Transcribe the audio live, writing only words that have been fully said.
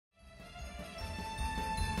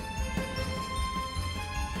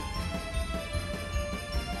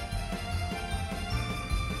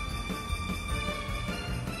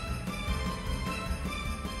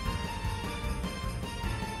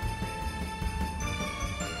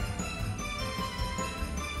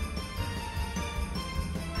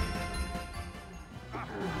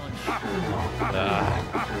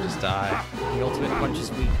Just die. The ultimate punch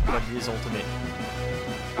is weak, but it is ultimate.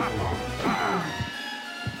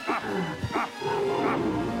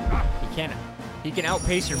 He can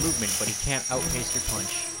outpace your movement, but he can't outpace your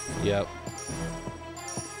punch. Yep.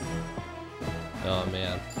 Oh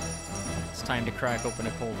man. It's time to crack open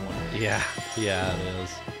a cold one. Yeah, yeah, it is.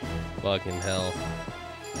 Fucking hell.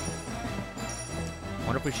 I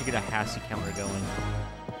wonder if we should get a Hassie counter going.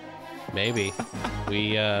 Maybe.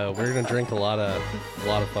 We're gonna drink a lot of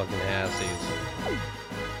fucking Hassies.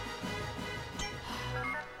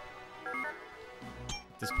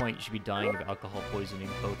 At this point, you should be dying of alcohol poisoning,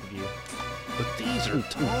 both of you. But these are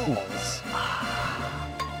tolls.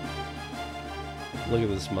 Look at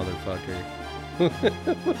this motherfucker.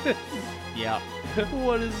 Yeah.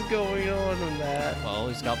 What is going on in that? Well,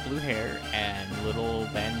 he's got blue hair and little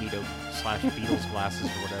Bandito / Beatles glasses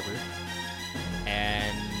or whatever.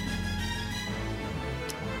 And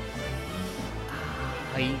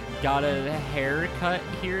he got a haircut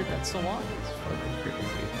here that's a lot. It's fucking crazy.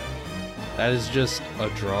 That is just a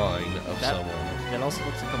drawing of someone. That also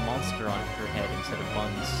looks like a monster on her head instead of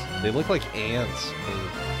buns. They look like ants or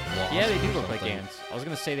wasps. Yeah, they do or look like something. ants. I was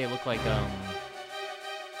gonna say they look like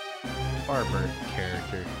Barber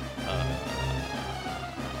Character.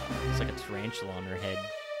 It's like a tarantula on her head.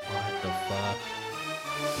 What the fuck?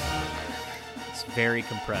 It's very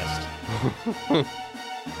compressed.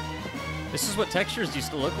 This is what textures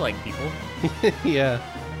used to look like, people. Yeah.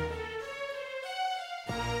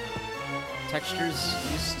 Textures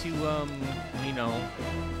used to, you know,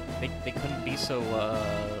 they couldn't be so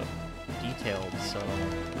detailed, so,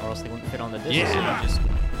 or else they wouldn't fit on the disc. Yeah. So you just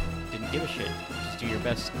didn't give a shit. Just do your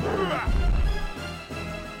best.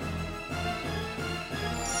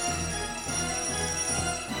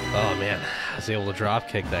 Oh man, I was able to drop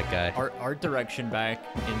kick that guy. Art direction back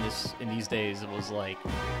in these days, it was like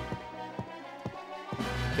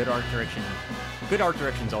good art direction. Good art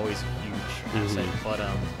direction is always huge, asset, but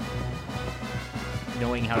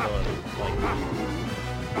knowing how to like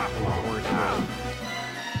work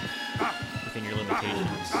within your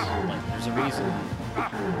limitations. Like there's a reason,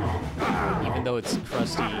 even though it's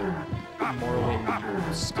crusty,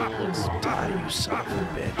 Morrowind still looks. Die, you son of a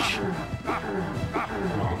bitch.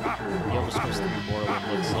 The Elder Scrolls 3 Morrowind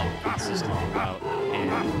looks like consistent throughout,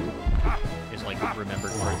 and is like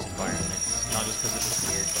remembered for its environment. Not just because it was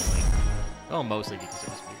weird, but like, oh, mostly because it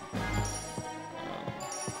was weird.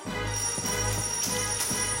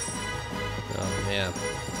 Oh man,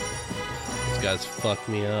 these guys fucked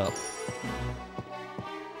me up.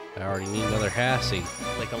 I already need another Hassie.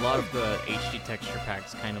 Like a lot of the HD texture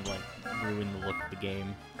packs kind of like ruin the look of the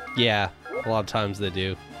game. Yeah, a lot of times they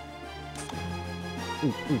do.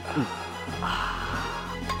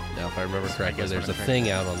 Now, if I remember correctly, there's a thing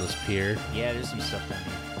out on this pier. Yeah, there's some stuff down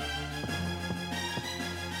here.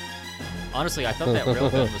 Honestly, I thought that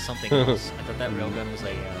railgun was something else. I thought that railgun was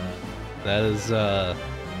a. That is, I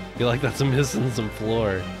feel like that's missing some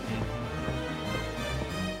floor. I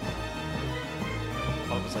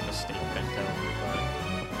thought it was like a steak bento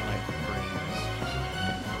with knife brains.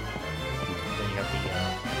 Then you have the.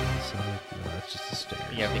 No, that's just the stairs.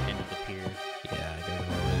 You have the end of the pier. Yeah, I gotta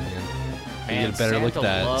go over again. You Man, get a better look at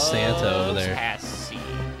that Santa over there. Hassie.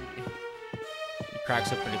 He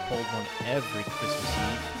cracks open a cold one every Christmas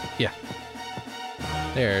Eve. Yeah.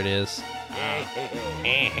 There it is.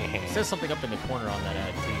 It says something up in the corner on that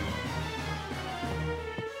ad too.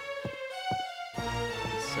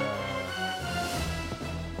 It's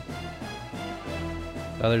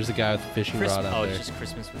Oh, there's a guy with a fishing rod out there. it's just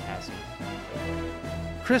Christmas with Hassie.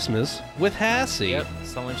 Christmas with Hassie. Yep,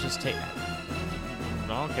 someone's just taking. I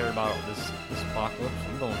don't care about this apocalypse.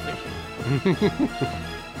 I'm going fishing.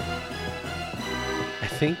 I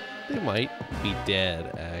think they might be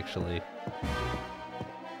dead, actually.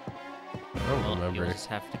 I don't remember. You'll just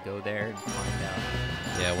have to go there and find out.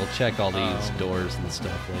 Yeah, we'll check all these doors and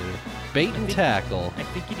stuff later. Bait and tackle. I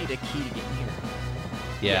think you need a key to get in here.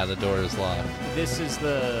 Yeah, the door is locked. This is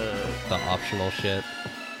the optional shit.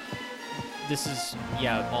 This is,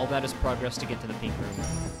 yeah, all that is progress to get to the pink room.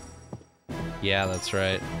 Yeah, that's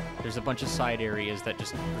right. There's a bunch of side areas that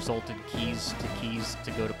just result in keys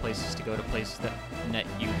to go to places that net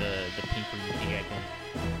you the pink room you can get in.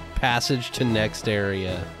 Passage to next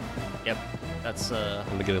area. Yep, that's I'm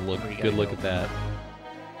gonna get a where you good gotta look go. at that.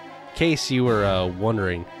 In case you were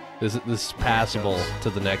wondering, this is passable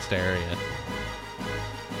to the next area.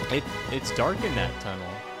 It's dark in that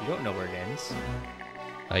tunnel. You don't know where it ends.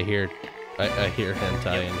 I hear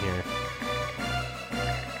hentai in here.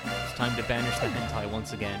 It's time to banish the hentai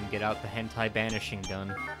once again. Get out the hentai banishing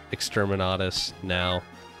gun. Exterminatus now.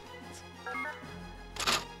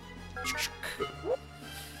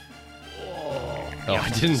 Oh, Yeah, I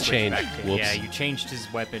didn't switch change. back to- Whoops. Yeah, you changed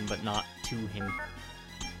his weapon, but not to him.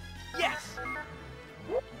 Yes!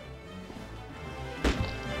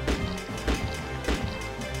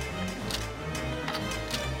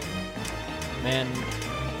 Man,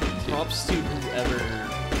 props to whoever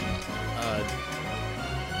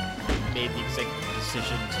made the executive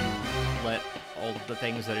decision to let all of the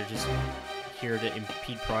things that are just here to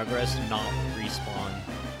impede progress not respawn.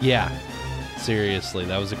 Yeah. Seriously,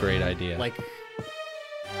 that was a great idea. Like,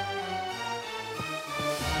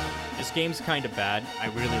 this game's kind of bad. I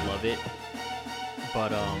really love it.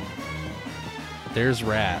 But, There's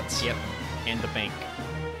rats. yep. And the bank.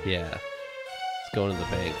 Yeah. Let's go into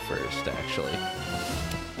the bank first, actually.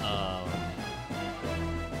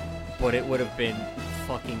 But it would have been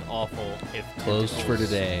fucking awful if Closed for tentacles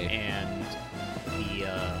today. And the,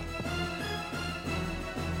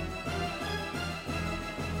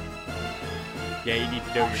 yeah, you need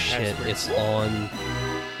to know your Shit, passwords.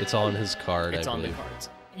 it's on his card, It's I on the believe. cards.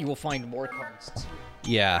 You will find more cards too.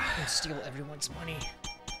 Yeah. And steal everyone's money.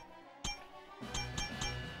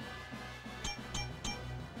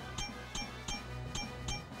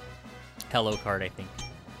 Hello card, I think.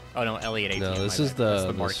 Oh no, Elliot ATM. No, this my is bad. That's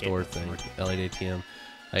the market. store That's the thing. market. Elliot ATM.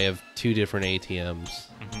 I have 2 different ATMs.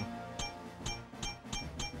 Mhm.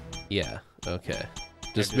 Yeah, okay.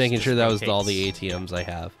 Just just- making just sure that was all rotates. the ATMs I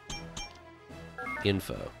have.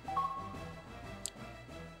 Info.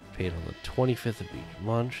 Paid on the 25th of each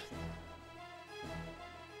month.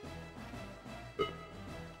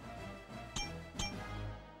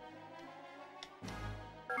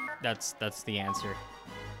 That's the answer.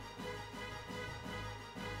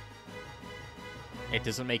 It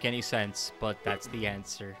doesn't make any sense, but that's the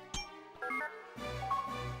answer.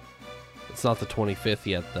 It's not the 25th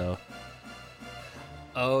yet, though.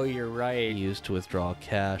 Oh, you're right. Used to withdraw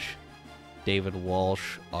cash. David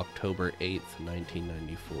Walsh, October 8th,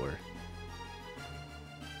 1994.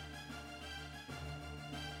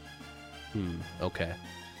 Okay.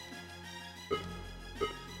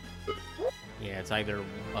 Yeah, it's either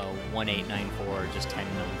 1894 or just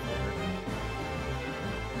 1094.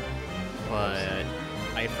 But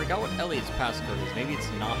I forgot what Elliot's passcode is. Maybe it's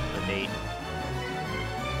not the date.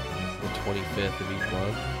 The 25th of each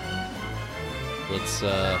month. Let's,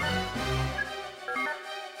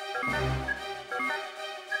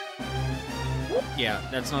 Yeah,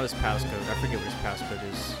 that's not his passcode. I forget what his passcode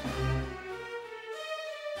is.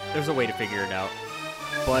 There's a way to figure it out.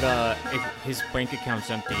 But his bank account's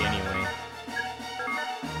empty anyway.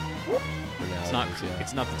 for now, It's not. it is, yeah.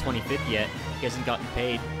 It's not the 25th yet. He hasn't gotten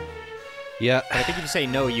paid. Yeah. But I think if you say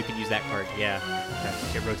no, you can use that card. Yeah,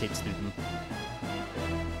 okay. It rotates through them.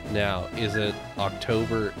 Now, is it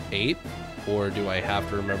October 8th, or do I have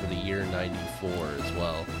to remember the year 94 as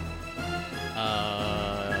well?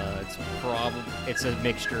 It's a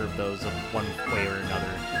mixture of those of one way or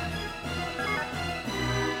another.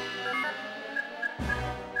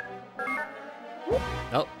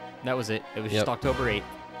 Oh, that was it. It was just Yep. October 8th.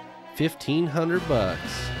 $1,500.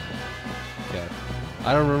 Okay.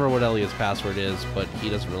 I don't remember what Elliot's password is, but he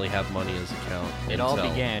doesn't really have money in his account. It all until-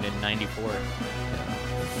 began in 94. Yeah.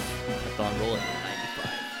 Kept on rolling in 95.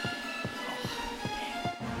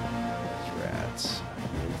 There's rats.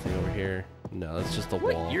 Anything over here? No, that's just a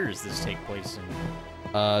wall. What year does this take place in?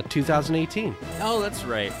 2018. Oh, that's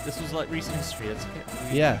right. This was like recent history. That's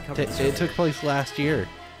we Yeah, covered this it earlier. took place last year.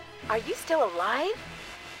 Are you still alive?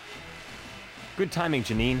 Good timing,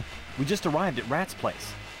 Janine. We just arrived at Rat's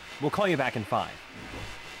place. We'll call you back in 5.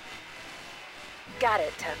 Got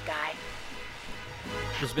it, tough guy.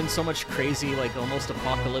 There's been so much crazy, like almost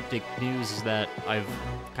apocalyptic news that I've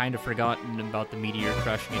kind of forgotten about the meteor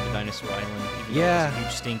crashing into Dinosaur Island. Even though it was a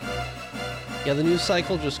huge stink. Yeah, the news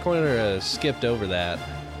cycle just kind of skipped over that.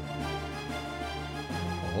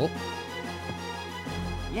 Oh.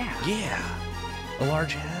 Yeah. Yeah. A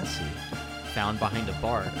large Hassie. Found behind a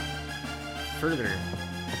bar. Further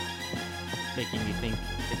making me think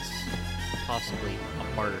it's possibly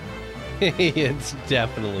a bar. It's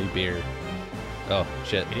definitely beer. Oh,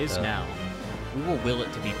 shit. It is now. We will will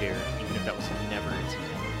it to be beer, even if that was never its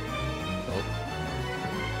intent. Oh.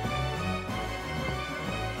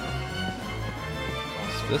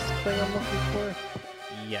 Is this the thing I'm looking for?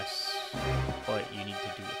 Yes, but you need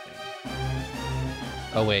to do a thing.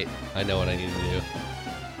 Oh, wait. I know what I need to do.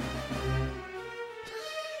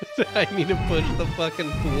 I need to push the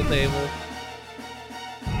fucking pool table.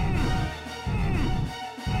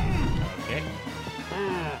 Okay.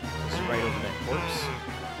 Just right over that corpse.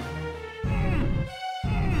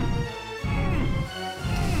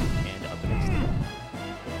 And up against the wall.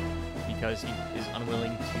 Because he is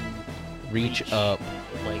unwilling to Reach up.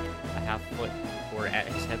 like a half foot or at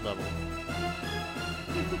his head level.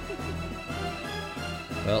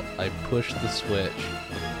 Well, I pushed the switch.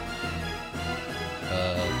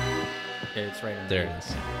 It's right under There it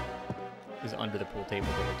is. It was under the pool table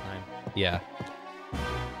the whole time. Yeah.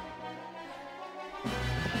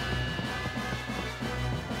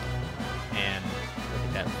 And look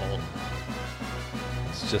at that vault.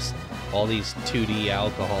 It's just all these 2D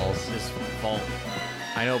alcohols. This vault.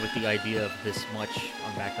 I know, but the idea of this much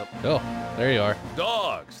on backup. Oh, there you are.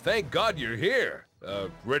 Dogs, thank God you're here.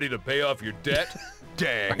 Ready to pay off your debt?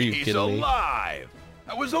 Dang, Are you he's kidding me? alive.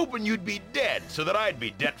 I was hoping you'd be dead so that I'd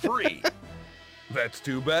be debt-free. That's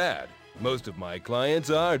too bad. Most of my clients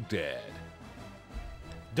are dead.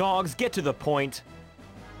 Dogs, get to the point.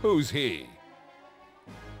 Who's he?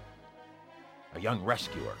 A young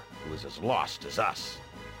rescuer who is as lost as us.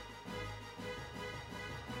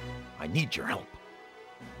 I need your help.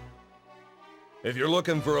 If you're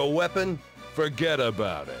looking for a weapon, forget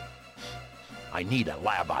about it. I need a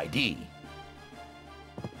lab ID.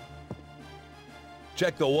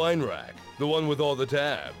 Check the wine rack, the one with all the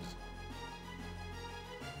tabs.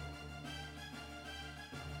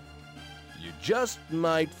 You just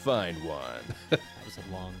might find one. That was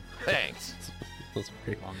a long, Thanks. That's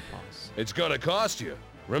pretty. long pause. It's gonna cost you.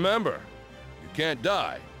 Remember, you can't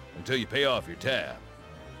die until you pay off your tab.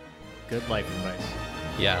 Good life advice.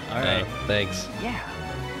 Yeah. All right. Thanks. Yeah,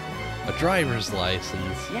 A driver's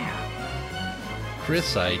license. yeah,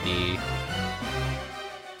 Chris ID.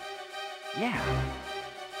 yeah.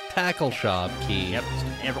 Tackle shop key. Yep.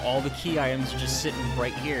 All the key items are just sitting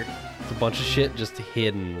right here. It's a bunch of shit just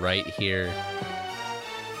hidden right here.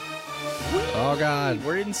 Oh god.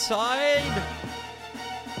 We're inside.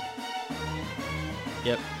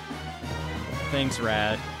 Yep. Thanks,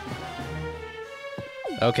 Rad.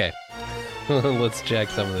 Okay. Let's check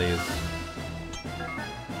some of these.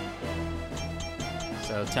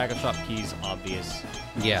 So tackle shop keys, obvious.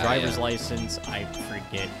 Yeah. Driver's yeah. license, I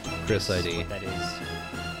forget. Chris ID. What that is.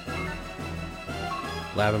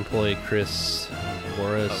 Lab employee Chris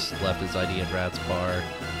Morris left his ID at Rat's Bar.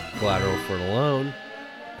 Collateral for the loan.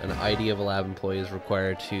 An ID of a lab employee is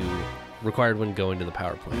required when going to the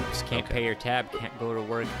power plant. Oops, can't Okay. pay your tab, can't go to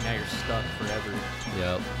work, now you're stuck forever.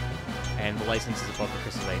 Yep. And the license is above the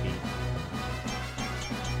Chris's ID.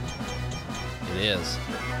 It is.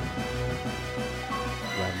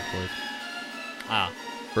 Lab employee. Ah,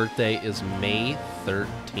 Birthday is May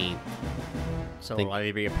 13th. so Think- it'll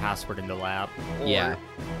either be a password in the lab, or Yeah.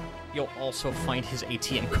 you'll also find his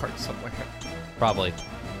ATM card somewhere. Probably.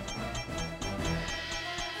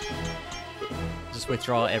 Just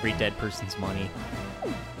withdraw every dead person's money.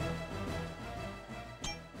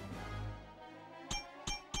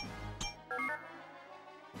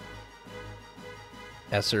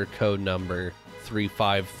 ESSER code number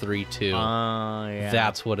 3532. Yeah.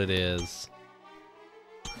 That's what it is.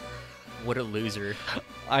 What a loser.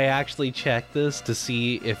 I actually checked this to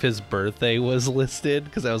see if his birthday was listed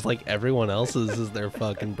because I was like, everyone else's is their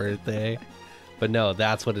fucking birthday. But no,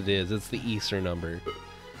 that's what it is. It's the Easter number.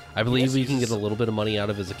 I believe Yes, we can he's- get a little bit of money out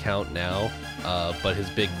of his account now, but his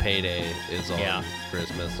big payday is on Yeah.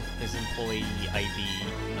 Christmas. His employee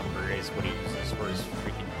ID number is what he uses for his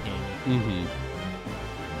freaking pin. Mm-hmm.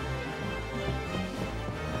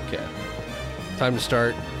 Okay. Time to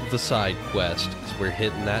start the side quest because we're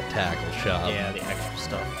hitting that tackle shop. Yeah, the extra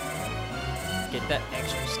stuff. Get that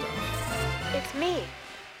extra stuff. It's me.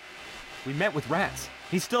 We met with Rats.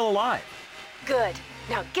 He's still alive. Good.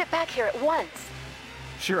 Now get back here at once.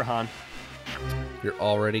 Sure, Han. You're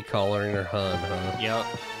already calling her hun, huh? Yep.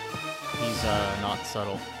 He's not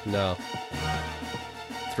subtle. No.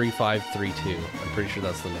 3532. I'm pretty sure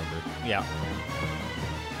that's the number. Yeah.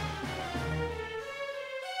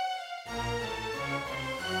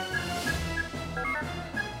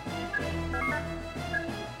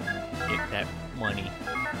 Get that money.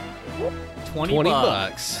 20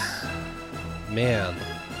 bucks. Man.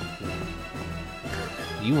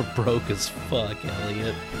 You were broke as fuck,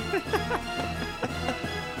 Elliot.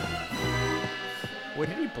 What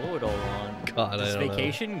did he blow it all on? God, I His don't know.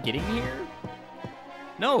 vacation? Getting here?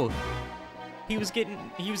 No. He was getting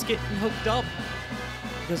hooked up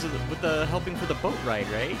because of with the helping for the boat ride,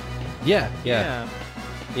 right? Yeah.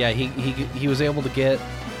 He was able to get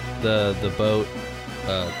the boat.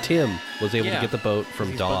 Tim was able to Yeah, get the boat from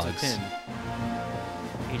He's buds with dogs.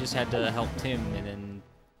 Tim. He just had to help Tim and then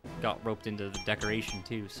got roped into the decoration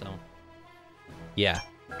too, so. Yeah.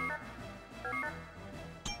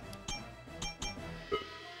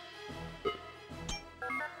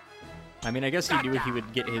 I mean, I guess he knew he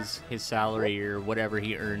would get his salary or whatever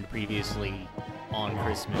he earned previously on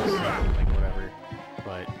Christmas, like whatever.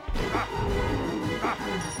 But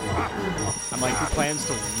I'm like, who plans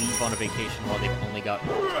to leave on a vacation while they've only got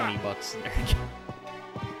 $20 in their account?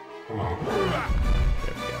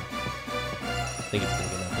 There we go. I think it's gonna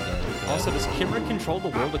get up again. Yeah. Also, does Kimra control the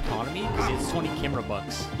world economy? Because it's 20 Kimra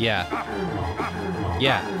bucks. Yeah.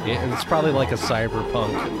 Yeah, it's probably like a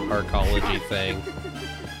cyberpunk arcology thing.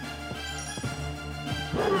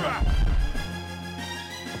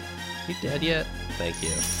 You dead yet? Thank you.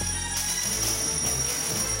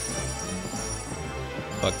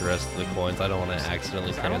 Fuck the rest of the coins. I don't want to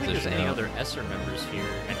accidentally I don't think there's transition any out. other Esser members here.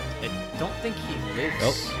 I don't think he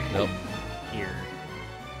lives Nope. here.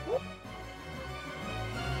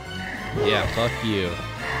 Yeah, fuck you.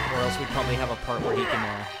 Or else we probably have a part where he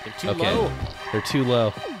can, they're too Okay. low. They're too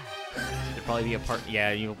low. There'd probably be a part,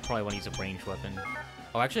 yeah, you'll probably want to use a ranged weapon.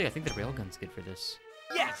 Oh, actually, I think the railgun's good for this.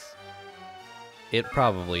 Yes! It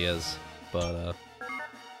probably is, but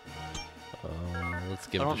let's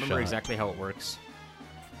give I it don't a remember shot. exactly how it works.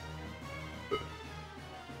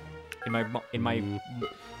 In my, You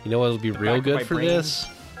know what would be the real back of good my for brain. this?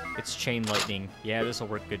 It's chain lightning. Yeah, this will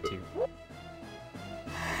work good too.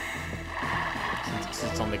 Since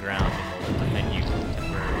it's on the ground and will defend you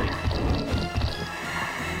temporarily.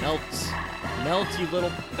 Melt! Melt, you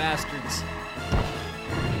little bastards!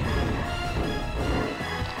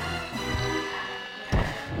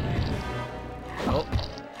 Oh!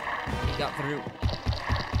 He got through.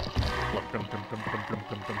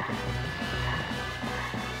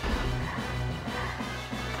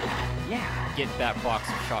 Yeah! Get that box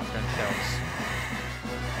of shotgun shells.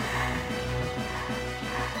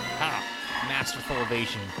 Ha! Masterful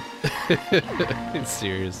evasion.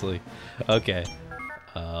 Seriously. Okay.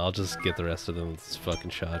 I'll just get the rest of them with this fucking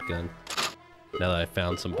shotgun. Now that I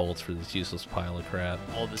found some bolts for this useless pile of crap.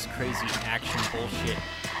 All this crazy action bullshit.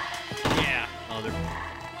 Yeah. Oh, they're.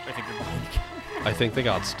 I think they're behind. I think they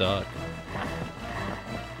got stuck.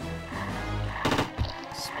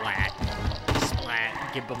 Splat.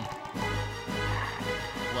 Splat. Give them.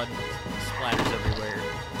 Blood splatters everywhere.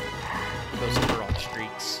 Those are on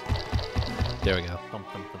streaks. There we go. Thump,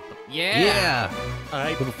 thump, thump, thump. Yeah! Yeah!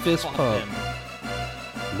 I Little fist fucked pump.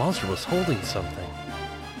 them. The monster was holding something.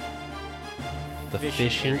 The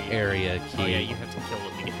fishing area key. Oh yeah, you have to kill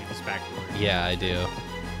them to get through this back door. Yeah, I do.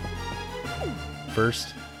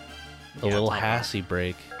 First, a Yeah, little top hassy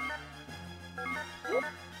break.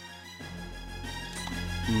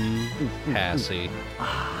 Hassy.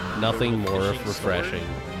 Nothing Go to a more fishing refreshing.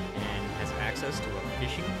 sword and has access to a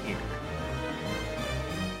fishing gear.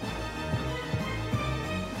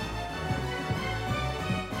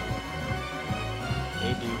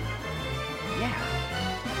 Hey dude. Yeah!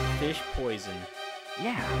 Fish poison.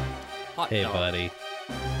 Yeah! Hot Hey, dog. buddy.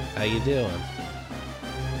 How you doing?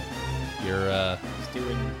 You're, He's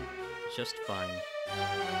doing just fine.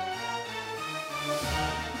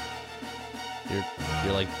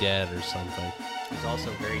 you're like dead or something. He's also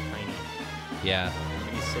very tiny. Yeah,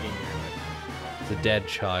 And he's sitting there it's a dead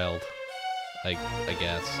child. I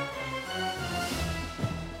guess.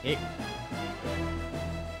 like, hey.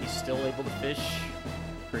 He's still able to fish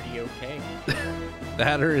pretty okay.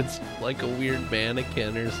 That or it's like a weird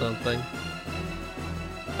mannequin or something.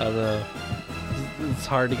 I don't know. It's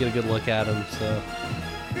hard to get a good look at him, so.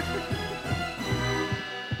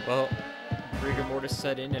 Well, rigor mortis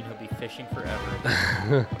set in and he'll be fishing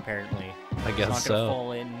forever, apparently. I guess He's not gonna so.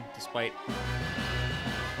 fall in despite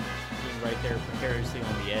being right there precariously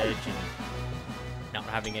on the edge and not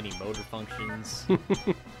having any motor functions.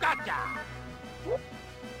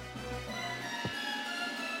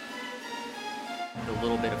 The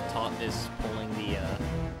little bit of tautness pulling the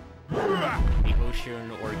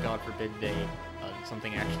ocean, or God forbid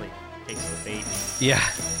something actually takes the bait. Yeah. Like,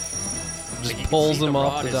 Just you can pulls see him the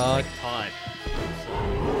off rod the is, dock. like,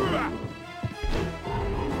 taut.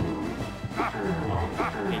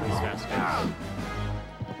 Maybe he's fast enough.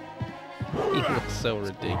 He looks so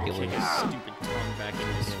Kick ridiculous. his stupid tongue back into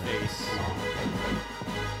his face.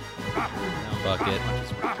 No, Fuck it.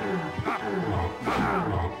 punches work too.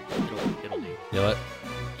 It'll do. You know what?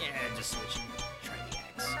 Yeah, just switch and try the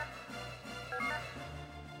axe.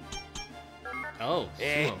 Oh,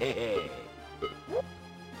 sumo.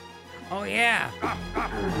 Oh yeah!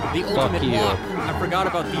 The ultimate you. lock! I forgot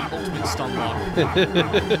about the ultimate stun lock.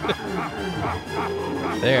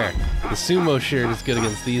 There. The sumo shirt is good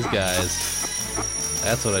against these guys.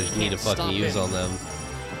 That's what I need to Can't fucking stop use him. on them.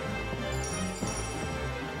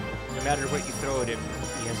 No matter what you throw at him,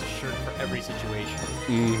 he has a shirt for every situation.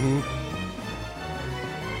 Mm-hmm.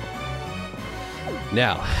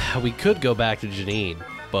 Now, we could go back to Janine,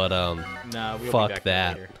 but Nah, we'll be fuck back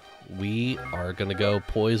that. later. We are gonna go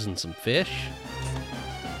poison some fish.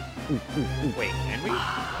 Wait, can we?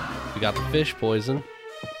 We got the fish poison.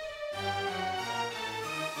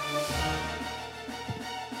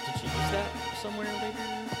 Did she use that somewhere later?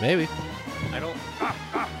 Maybe. I don't know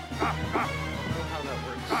how that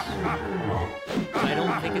works. I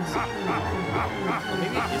don't think it's... Well,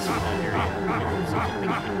 maybe it is for that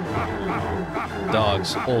area.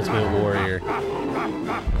 Dogs, ultimate warrior.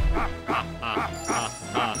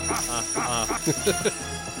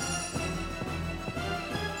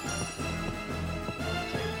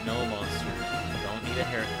 No monster. Don't need a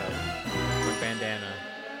haircut. Or bandana.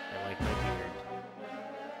 I like my beard.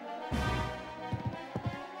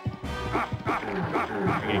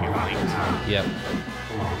 We're gonna get flanked. Yep.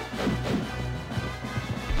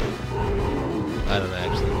 I don't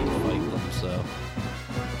actually need to fight them, so.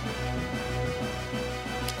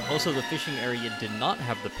 Also, the fishing area did not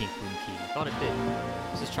have the pink room key. I thought it did.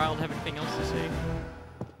 Does this child have anything else to say?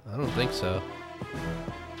 I don't think so.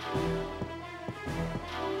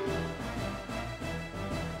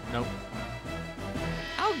 Nope.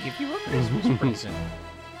 I'll give you a Christmas present.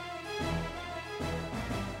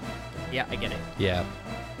 Yeah, I get it. Yeah.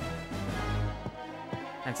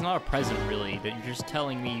 It's not a present, really. That you're just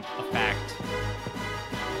telling me a fact.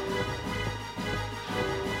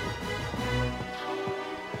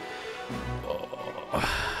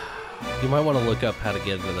 You might want to look up how to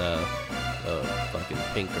get into the fucking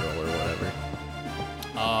pink girl or whatever.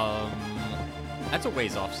 That's a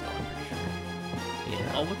ways off still, I'm pretty sure.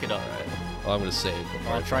 Yeah. I'll look it up. Alright. Well, I'm gonna save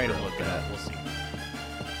before I'll try to figure out look it up. We'll see.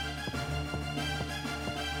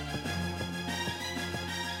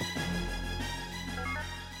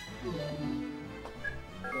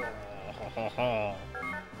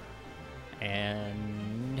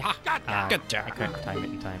 And good job. I couldn't time it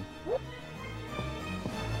in time.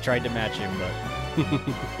 Tried to match him, but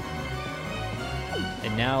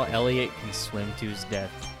and now Elliot can swim to his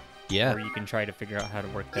death. Yeah. Or you can try to figure out how to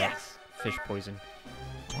work that fish poison.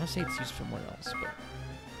 I want to say it's used somewhere else, but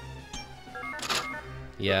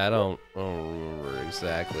Yeah, I don't remember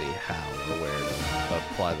exactly how or where to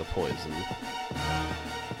apply the poison.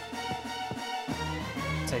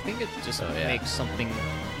 so I think it just Oh, yeah. makes something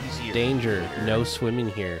easier. Danger, no swimming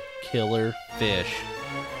here. Killer fish.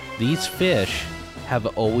 These fish have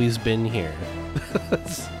always been here.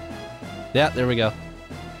 Yeah, there we go.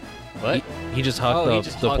 What? He just hucked he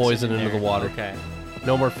just the hucks it poison in into there. the water. Okay.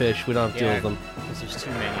 No more fish. We don't have to deal with them. Because there's too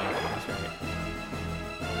many. That's right.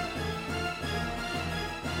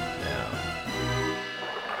 Now,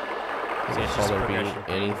 Yeah, it's shall just there be progression.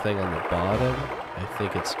 anything on the bottom? I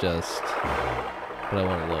think it's just. But I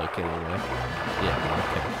want to look anyway. Yeah.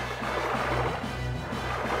 Okay.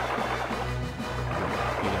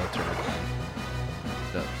 You gotta turn it down.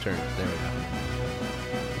 No, turn. There we go.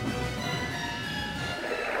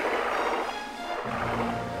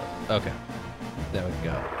 Okay. There we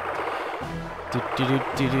go. Do do do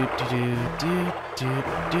do do do do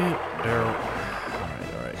do do. All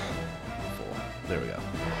right. Full. There we go.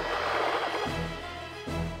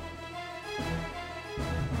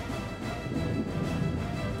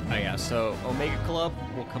 Oh yeah, so Omega Club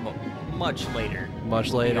will come up much later. Much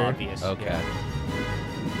It'll be later. obvious. Okay. Yeah.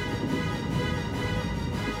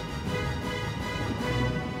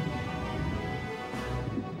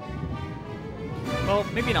 Well,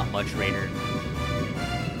 maybe not much later.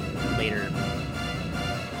 Later.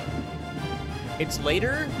 It's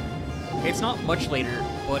later. It's not much later,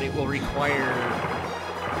 but it will require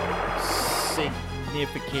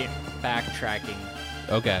significant backtracking.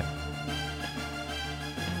 Okay.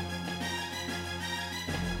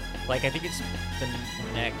 Like, I think it's the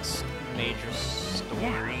next major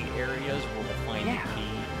story areas where we'll find the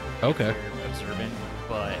key. Okay. If you're observant,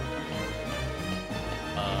 but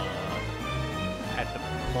at the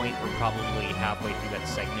point we're probably halfway through that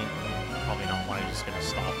segment, probably not want to just gonna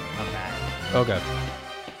stop and come back. Okay.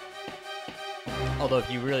 Although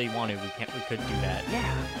if you really wanted, we could do that.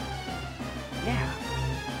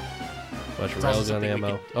 Much It's also railgun something we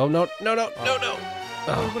ammo. could- Oh no! No! No! No! No!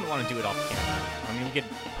 We wouldn't want to do it off camera. I mean, we could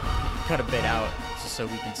cut a bit out just so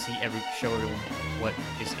we can see show everyone what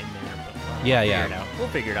is in there. But Yeah, we'll yeah. figure it out. We'll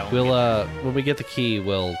figure it out. We'll when we get the key,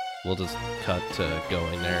 we'll just cut to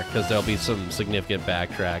going there because there'll be some significant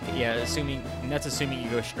backtracking. Yeah, that's assuming you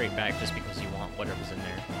go straight back just because you want whatever's in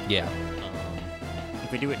there. Yeah.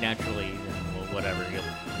 If we do it naturally, then whatever.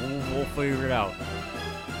 We'll figure it out.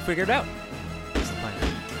 Figure it out. That's the plan.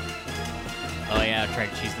 Oh yeah, try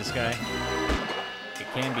to cheese this guy. It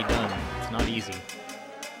can be done. It's not easy.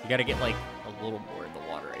 You gotta get like a little more in the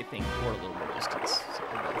water, I think, or a little more distance. So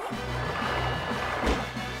both.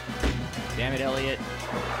 Damn it, Elliot.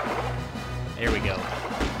 There we go.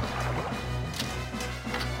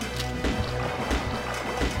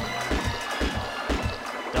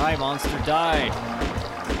 Die, monster, die!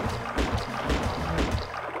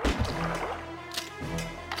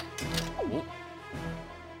 Oh.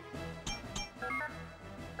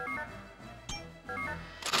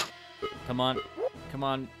 Come on. Come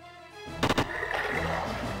on.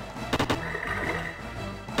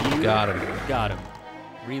 You Got him. Got him.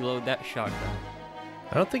 Reload that shotgun.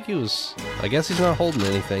 I don't think he was... I guess he's not holding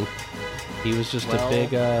anything. He was just Well-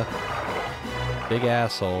 a big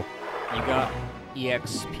asshole. You got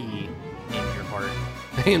EXP in your heart.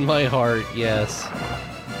 In my heart, yes.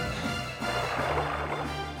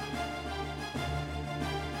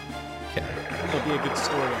 Okay. It'll be a good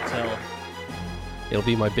story to tell. It'll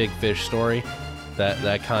be my big fish story.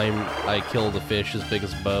 That time I killed a fish as big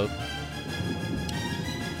as a boat.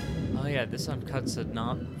 Oh yeah, this cuts a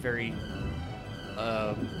not very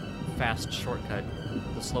fast shortcut.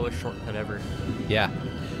 The slowest shortcut ever. Yeah.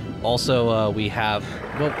 Also, we have...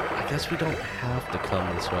 Well, I guess we don't have to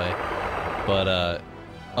come this way. But,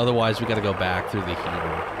 otherwise we gotta go back through the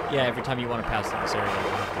heater. Yeah, every time you want to pass through this area, you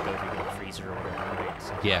have to go through the freezer or whatever, right?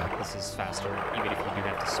 So Yeah. this is faster, even if you do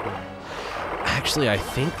have to swim. Actually, I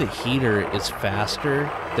think the heater is faster.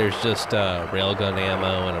 There's just railgun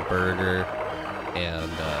ammo and a burger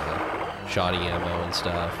and shoddy ammo and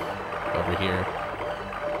stuff over here.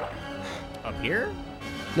 Up here?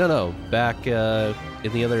 No, back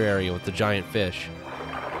in the other area with the giant fish.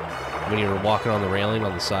 When you were walking on the railing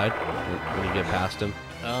on the side, when you get past him,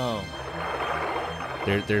 Oh.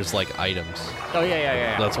 there's like items. Oh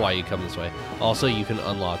yeah. That's why you come this way. Also, you can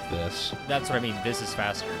unlock this. That's what I mean. This is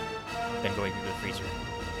faster than going through the freezer.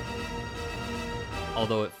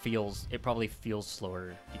 Although it probably feels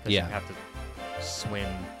slower because Yeah. you have to swim.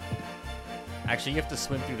 Actually, you have to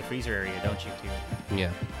swim through the freezer area, don't you, too?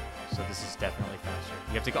 Yeah. So this is definitely faster.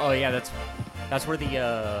 You have to go. Oh yeah, that's where the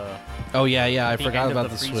Oh yeah. I the forgot end of about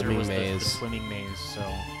the freezer swimming was maze. The swimming maze. So,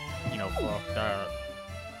 fuck that.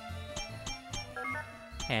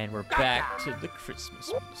 And we're back to the Christmas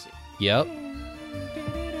music. Yep.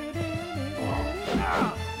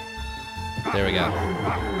 There we go.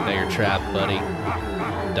 Now you're trapped, buddy.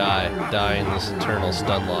 Die in this eternal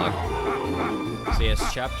stun lock. So yes,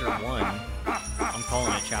 chapter 1. I'm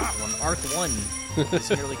calling it chapter 1. Arc 1 is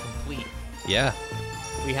nearly complete. Yeah.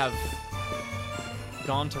 We have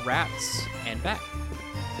gone to Rats and back.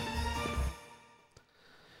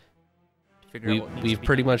 Figure out what needs We've to be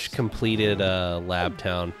pretty done much next. completed Lab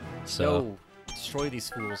Town. So, Yo, destroy these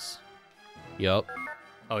fools. yep.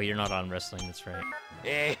 Oh, you're not on wrestling, that's right. So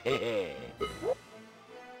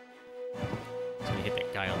you hit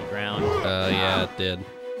that guy on the ground. Yeah, it did.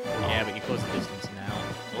 Yeah, but you close the distance now.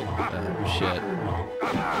 Oh, shit.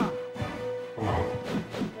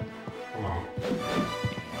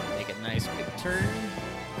 Make a nice big turn.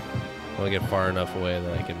 I want to get far enough away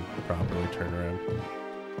that I can properly turn around.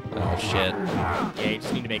 Oh, shit. Yeah, you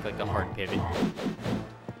just need to make like the hard pivot.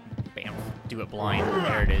 Bam. Do it blind.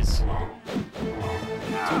 There it is.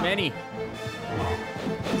 Too many.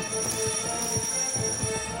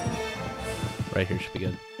 Right here should be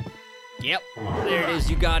good. Yep. There it is.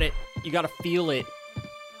 You got it. You gotta feel it.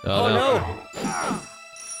 Oh, no.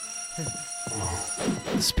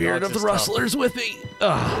 The spirit Dogs of the is tough. rustler's with me.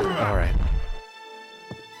 Ugh. All right.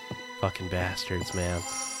 Fucking bastards, man.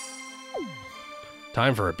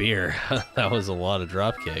 Time for a beer. That was a lot of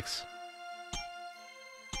drop kicks.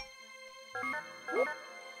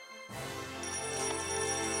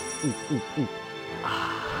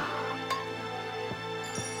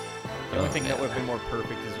 The only thing that would have been more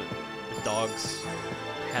perfect is if the dogs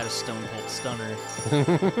had a stone cold stunner.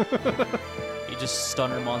 You just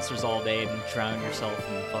stunner monsters all day and drown yourself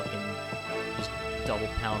and fucking just double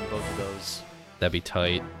pound both of those. That'd be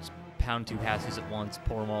tight. Just pound 2 passes at once,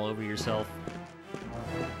 pour them all over yourself.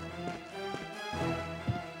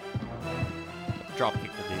 Dropkick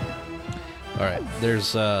will do. Alright,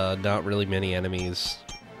 there's not really many enemies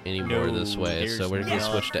anymore No, this way, so there's we're gonna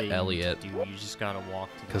switch to nothing Elliot, to do. You just gotta walk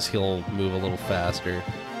to because he'll move a little faster.